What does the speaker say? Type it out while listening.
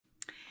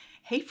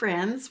Hey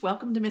friends,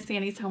 welcome to Miss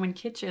Annie's Home and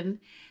Kitchen.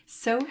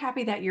 So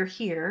happy that you're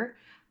here.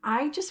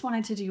 I just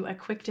wanted to do a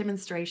quick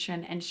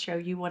demonstration and show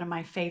you one of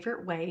my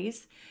favorite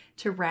ways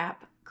to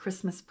wrap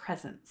Christmas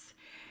presents.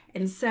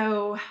 And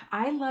so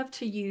I love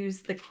to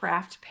use the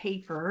Kraft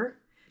paper,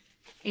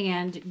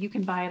 and you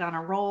can buy it on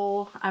a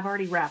roll. I've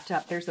already wrapped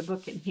up, there's a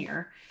book in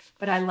here,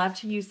 but I love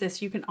to use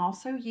this. You can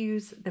also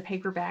use the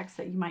paper bags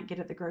that you might get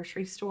at the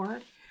grocery store.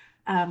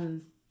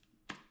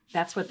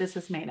 That's what this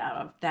is made out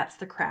of. That's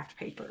the Kraft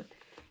paper.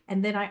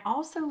 And then I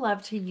also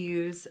love to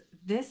use,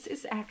 this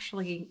is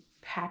actually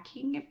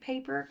packing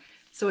paper.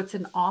 So it's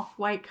an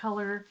off-white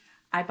color.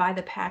 I buy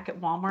the pack at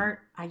Walmart.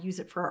 I use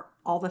it for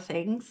all the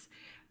things.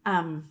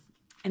 And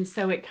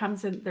so it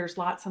comes in, there's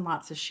lots and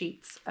lots of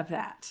sheets of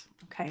that,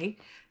 okay?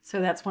 So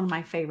that's one of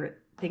my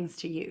favorite things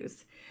to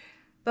use.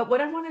 But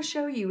what I want to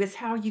show you is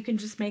how you can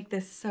just make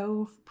this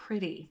so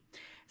pretty.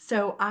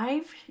 So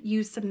I've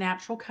used some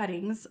natural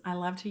cuttings. I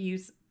love to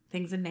use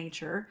things in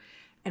nature.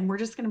 And we're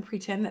just going to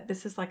pretend that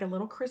this is like a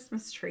little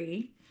Christmas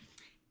tree.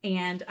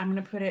 And I'm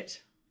going to put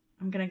it,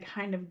 I'm going to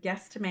kind of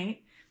guesstimate,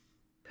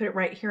 put it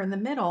right here in the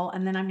middle.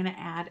 And then I'm going to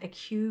add a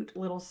cute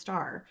little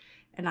star.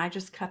 And I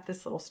just cut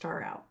this little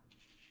star out.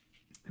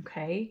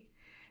 Okay.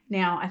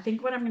 Now I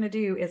think what I'm going to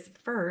do is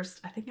first,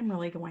 I think I'm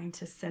really going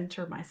to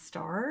center my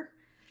star.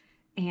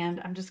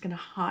 And I'm just going to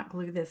hot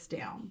glue this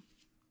down.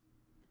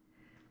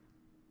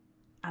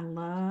 I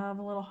love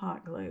a little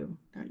hot glue.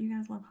 Don't you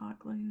guys love hot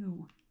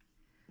glue?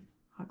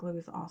 Hot glue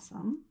is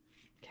awesome.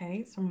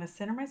 Okay, so I'm going to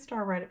center my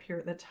star right up here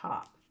at the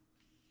top.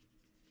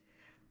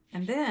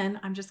 And then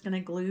I'm just going to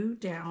glue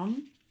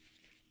down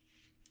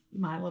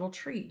my little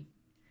tree.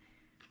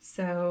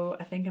 So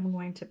I think I'm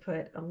going to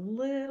put a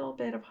little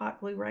bit of hot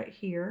glue right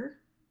here.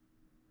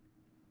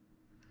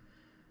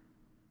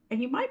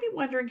 And you might be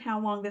wondering how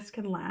long this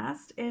can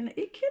last. And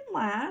it can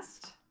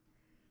last,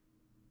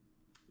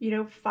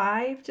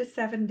 5 to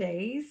 7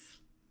 days.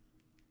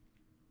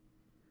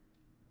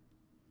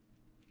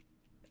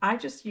 I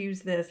just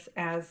use this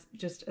as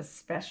just a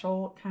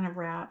special kind of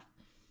wrap,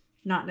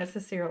 not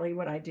necessarily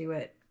what I do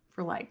it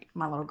for like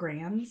my little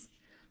grands,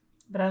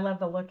 but I love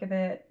the look of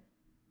it.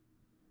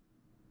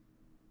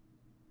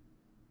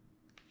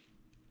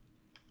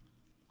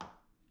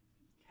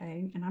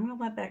 Okay, and I'm going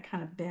to let that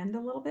kind of bend a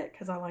little bit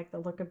because I like the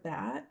look of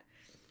that.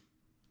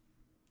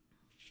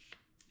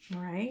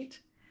 All right,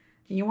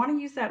 and you want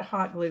to use that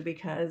hot glue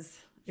because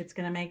it's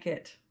going to make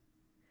it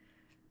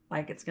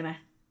like it's going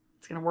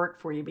to work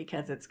for you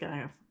because it's going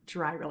to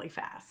dry really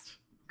fast.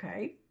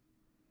 Okay.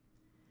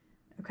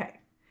 Okay.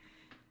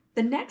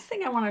 The next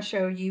thing I want to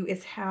show you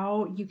is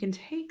how you can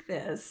take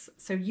this.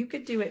 So you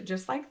could do it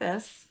just like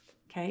this.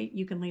 Okay.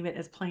 You can leave it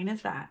as plain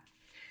as that.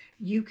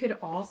 You could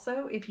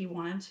also, if you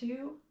wanted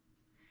to,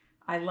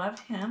 I love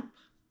hemp.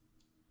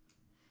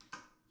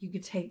 You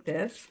could take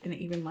this and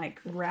even like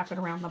wrap it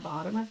around the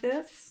bottom of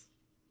this.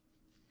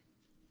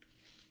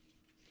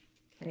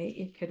 Okay.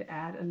 It could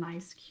add a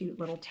nice, cute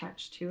little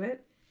touch to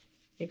it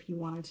if you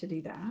wanted to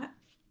do that.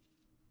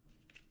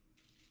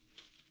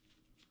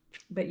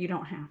 But you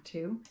don't have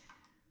to.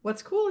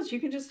 What's cool is you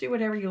can just do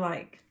whatever you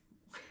like,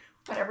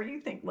 whatever you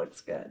think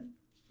looks good.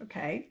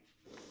 Okay.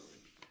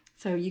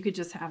 So you could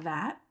just have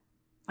that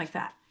like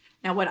that.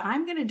 Now what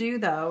I'm going to do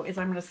though, is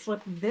I'm going to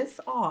slip this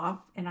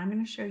off and I'm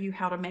going to show you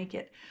how to make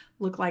it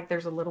look like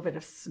there's a little bit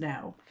of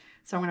snow.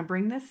 So I'm going to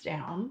bring this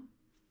down.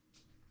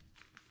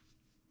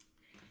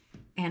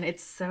 And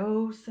it's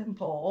so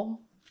simple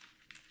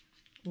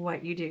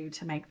what you do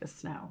to make the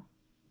snow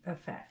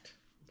effect.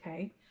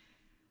 Okay.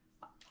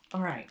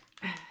 All right.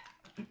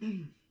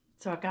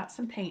 So I've got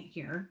some paint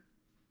here.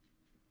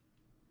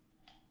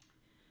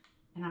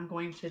 And I'm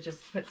going to just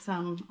put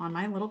some on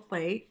my little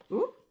plate.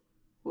 Ooh,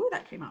 ooh,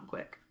 that came out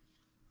quick.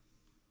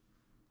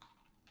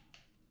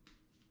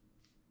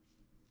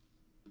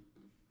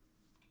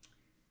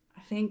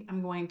 I think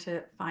I'm going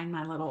to find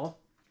my little,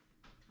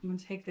 I'm going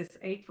to take this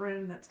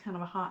apron that's kind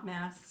of a hot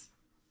mess.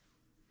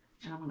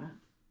 And I'm going to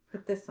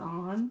put this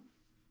on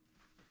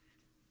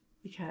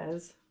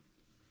because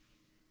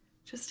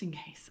just in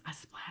case I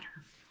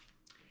splatter.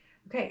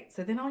 Okay,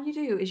 so then all you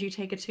do is you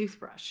take a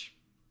toothbrush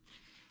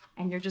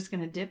and you're just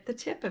going to dip the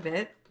tip of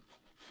it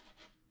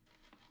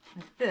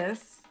like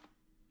this.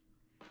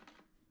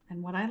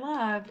 And what I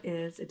love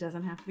is it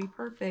doesn't have to be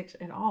perfect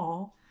at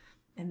all.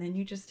 And then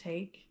you just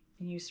take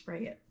and you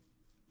spray it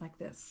like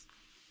this.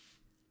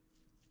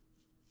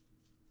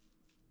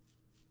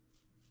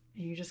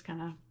 And you just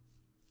kind of,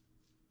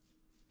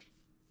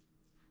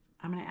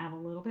 I'm going to add a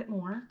little bit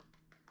more.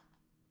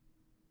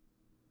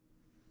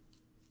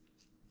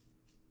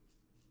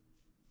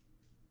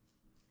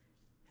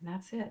 And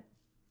that's it.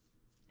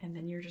 And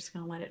then you're just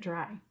going to let it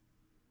dry.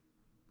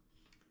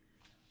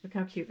 Look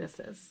how cute this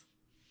is.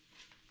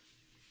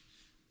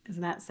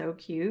 Isn't that so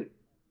cute?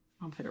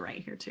 I'll put it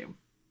right here too.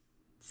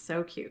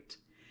 So cute.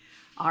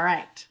 All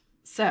right.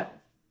 So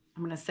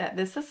I'm going to set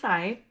this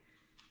aside.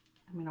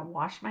 I'm going to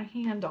wash my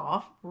hand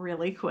off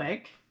really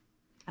quick.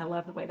 I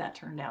love the way that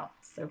turned out.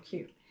 So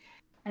cute.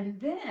 And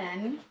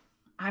then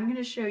I'm going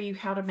to show you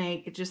how to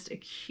make just a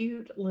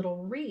cute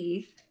little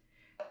wreath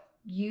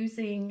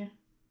using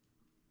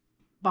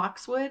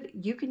boxwood,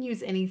 you can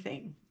use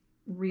anything,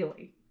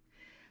 really.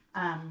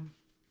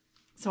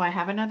 So I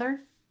have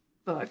another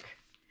book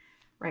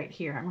right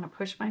here. I'm going to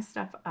push my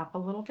stuff up a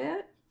little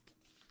bit.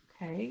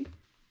 Okay.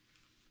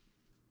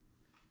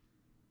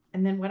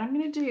 And then what I'm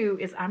going to do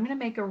is I'm going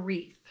to make a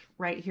wreath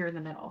right here in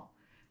the middle.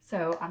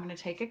 So I'm going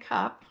to take a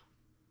cup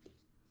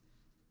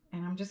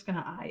and I'm just going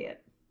to eye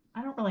it.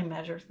 I don't really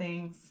measure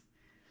things.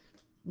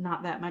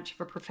 Not that much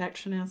of a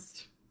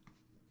perfectionist.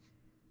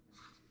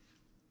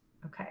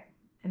 Okay.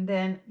 And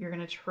then you're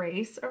going to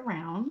trace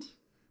around.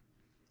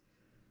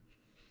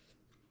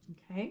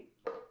 Okay.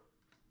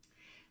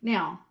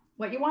 Now,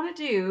 what you want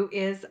to do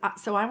is,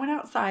 so I went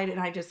outside and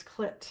I just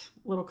clipped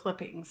little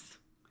clippings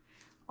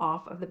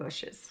off of the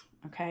bushes.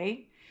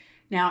 Okay.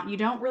 Now, you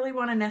don't really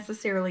want to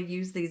necessarily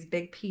use these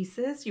big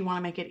pieces. You want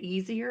to make it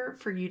easier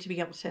for you to be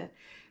able to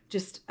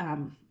just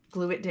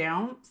glue it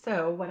down.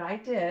 So what I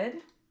did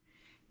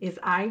is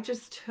I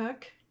just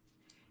took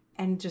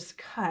and just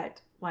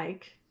cut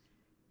like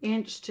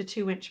 1 to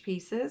 2 inch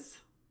pieces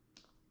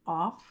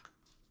off.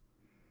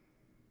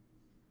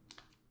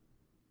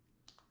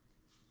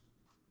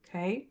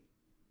 Okay.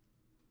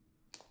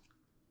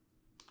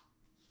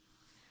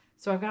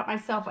 So I've got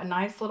myself a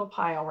nice little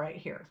pile right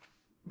here.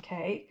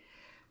 Okay.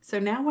 So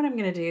now what I'm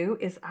going to do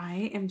is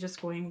I am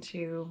just going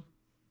to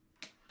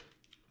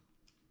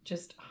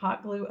just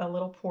hot glue a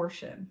little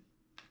portion.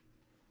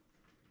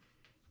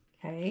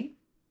 Okay.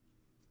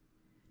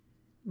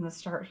 I'm going to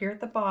start here at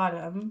the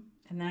bottom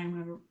and then I'm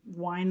going to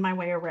wind my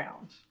way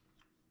around.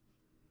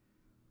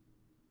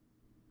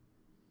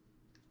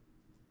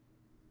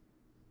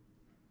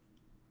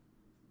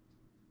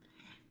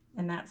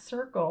 And that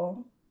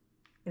circle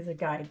is a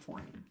guide for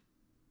me.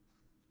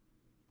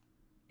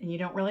 And you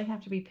don't really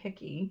have to be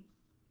picky.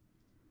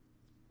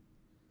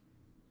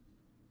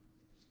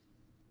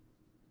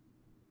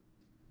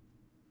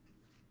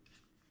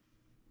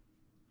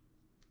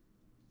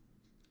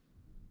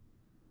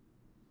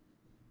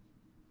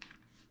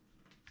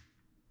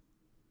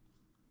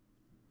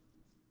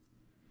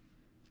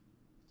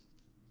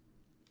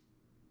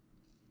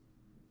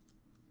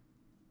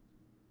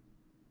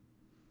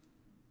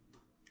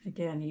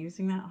 Again,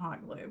 using that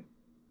hot glue.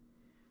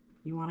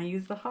 You want to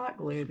use the hot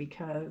glue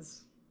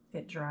because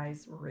it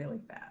dries really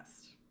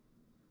fast.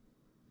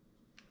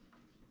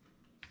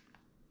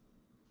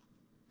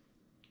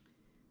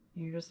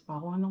 You're just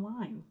following the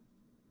line.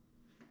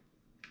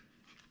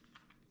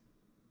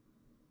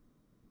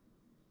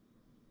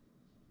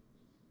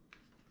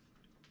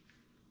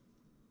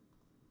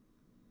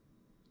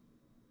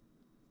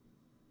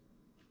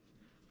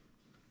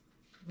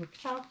 Look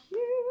how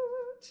cute.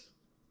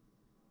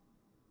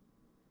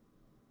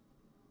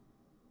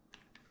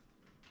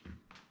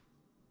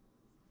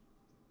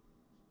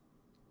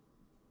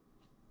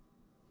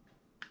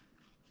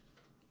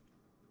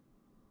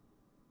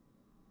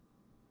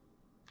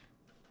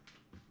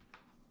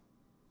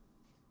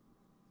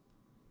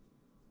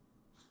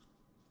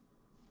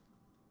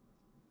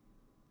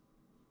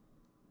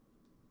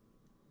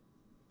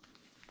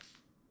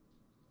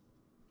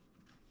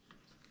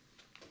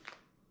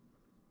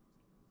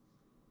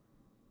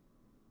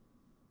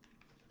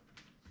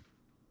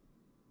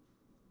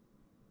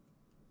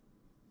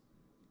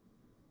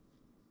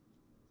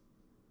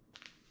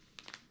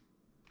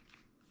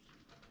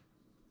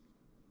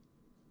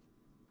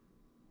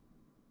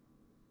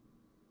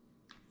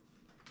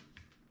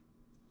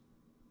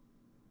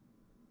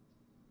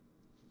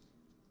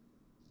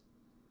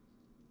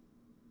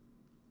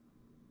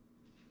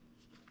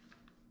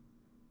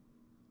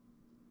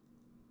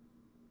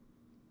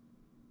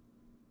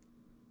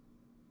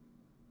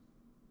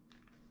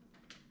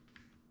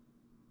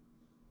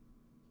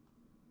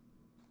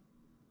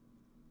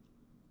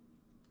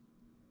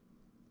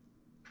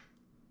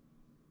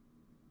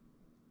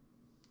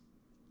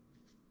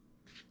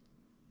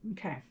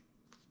 Okay.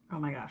 Oh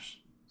my gosh.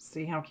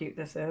 See how cute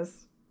this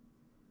is?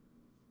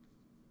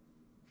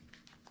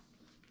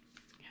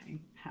 Okay.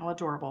 How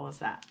adorable is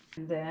that?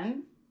 And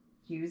then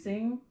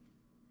using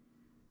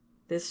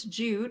this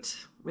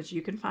jute, which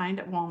you can find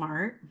at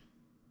Walmart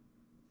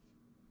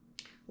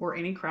or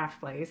any craft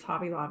place,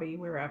 Hobby Lobby,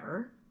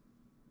 wherever.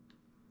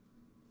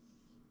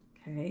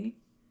 Okay.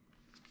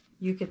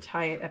 You could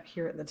tie it up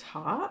here at the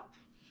top.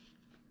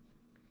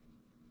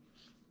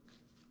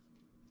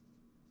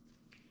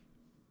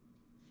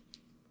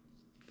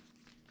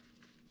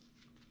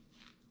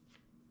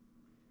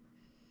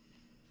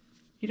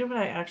 You know what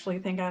I actually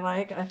think I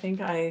like? I think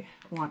I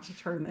want to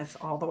turn this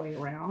all the way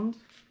around.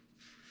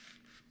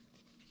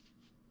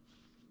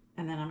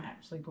 And then I'm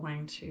actually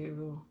going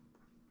to,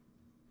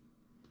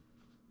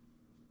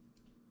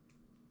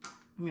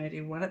 I'm going to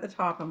do one at the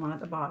top and one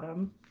at the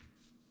bottom.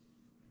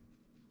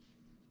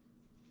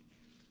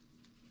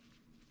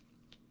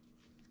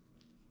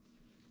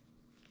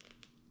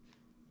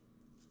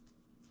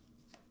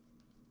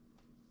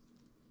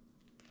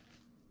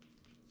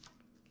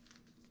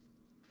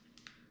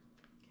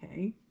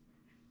 Okay.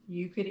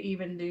 You could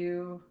even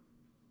do,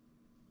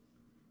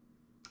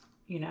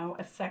 you know,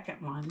 a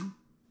second one.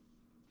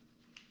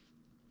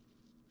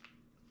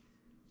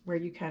 where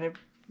you kind of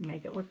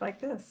make it look like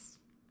this.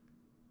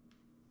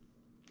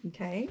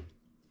 Okay,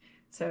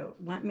 so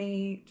let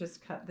me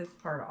just cut this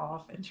part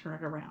off and turn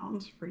it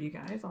around for you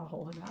guys. I'll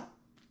hold it up.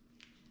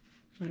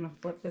 I'm going to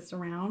flip this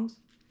around.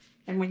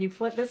 And when you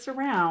flip this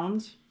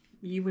around,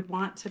 you would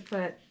want to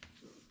put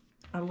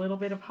a little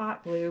bit of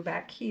hot glue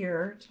back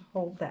here to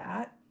hold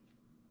that.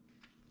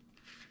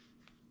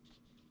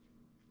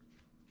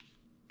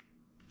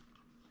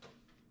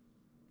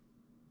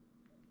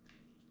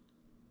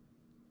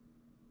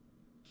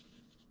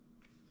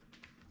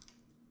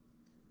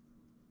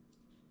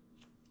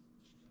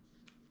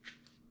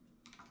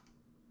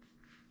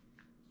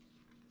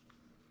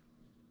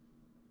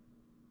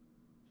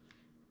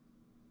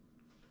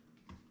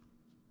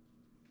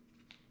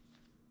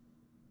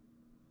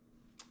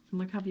 And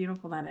look how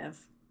beautiful that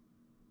is.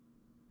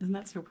 Isn't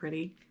that so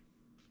pretty?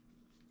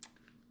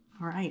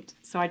 All right,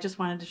 so I just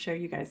wanted to show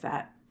you guys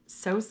that.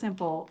 So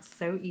simple,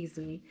 so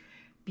easy,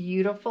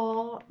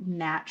 beautiful,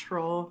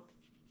 natural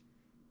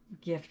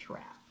gift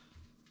wrap.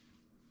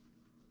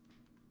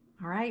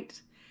 All right,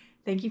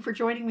 thank you for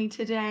joining me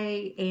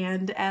today.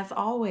 And as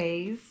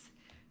always,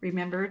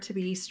 remember to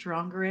be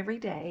stronger every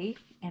day,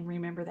 and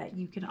remember that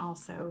you can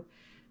also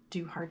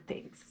do hard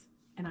things.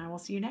 And I will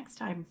see you next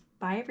time.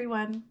 Bye,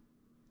 everyone.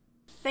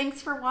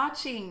 Thanks for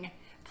watching.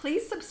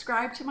 Please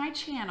subscribe to my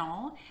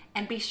channel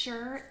and be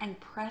sure and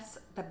press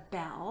the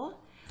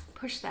bell.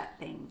 Push that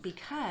thing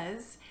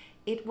because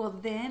it will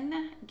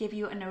then give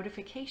you a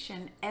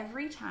notification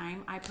every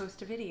time I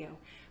post a video,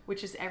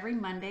 which is every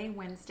Monday,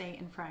 Wednesday,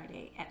 and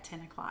Friday at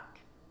 10 o'clock.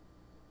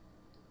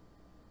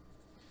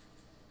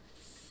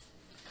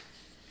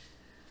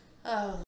 Oh.